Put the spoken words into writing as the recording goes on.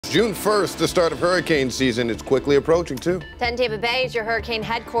June 1st, the start of hurricane season. It's quickly approaching, too. 10 Tampa Bay is your hurricane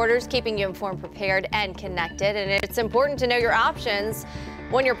headquarters, keeping you informed, prepared, and connected. And it's important to know your options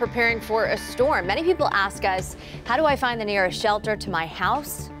when you're preparing for a storm. Many people ask us, how do I find the nearest shelter to my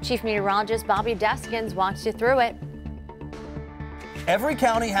house? Chief Meteorologist Bobby Deskins walks you through it. Every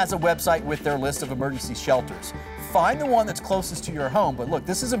county has a website with their list of emergency shelters. Find the one that's closest to your home. But look,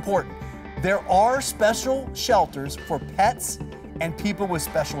 this is important. There are special shelters for pets and people with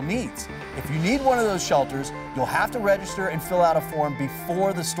special needs. If you need one of those shelters, you'll have to register and fill out a form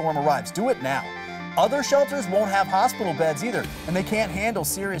before the storm arrives. Do it now. Other shelters won't have hospital beds either, and they can't handle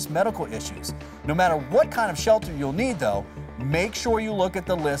serious medical issues. No matter what kind of shelter you'll need, though, make sure you look at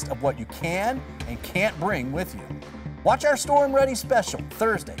the list of what you can and can't bring with you. Watch our Storm Ready special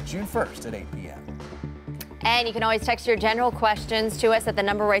Thursday, June 1st at 8 p.m. And you can always text your general questions to us at the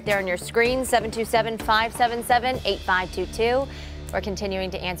number right there on your screen, 727-577-8522. We're continuing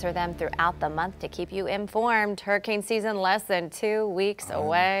to answer them throughout the month to keep you informed. Hurricane season less than 2 weeks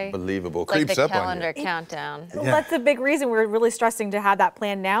away. Unbelievable. It's like Creeps the up on calendar you. countdown. Well, that's a big reason we're really stressing to have that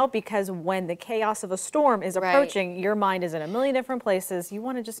plan now, because when the chaos of a storm is approaching, your mind is in a million different places. You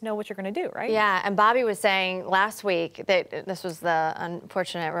want to just know what you're going to do, right? Yeah, and Bobby was saying last week that this was the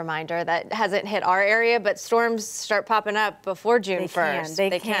unfortunate reminder that hasn't hit our area, but storms start popping up before June 1st.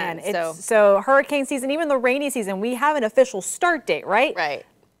 They can. So hurricane season, even the rainy season, we have an official start date, right? Right.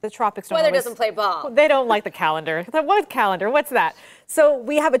 The tropics don't Weather always, doesn't play ball. They don't like the calendar. What calendar? What's that? So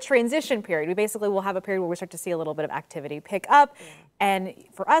we have a transition period. We basically will have a period where we start to see a little bit of activity pick up. And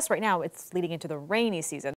for us right now, it's leading into the rainy season.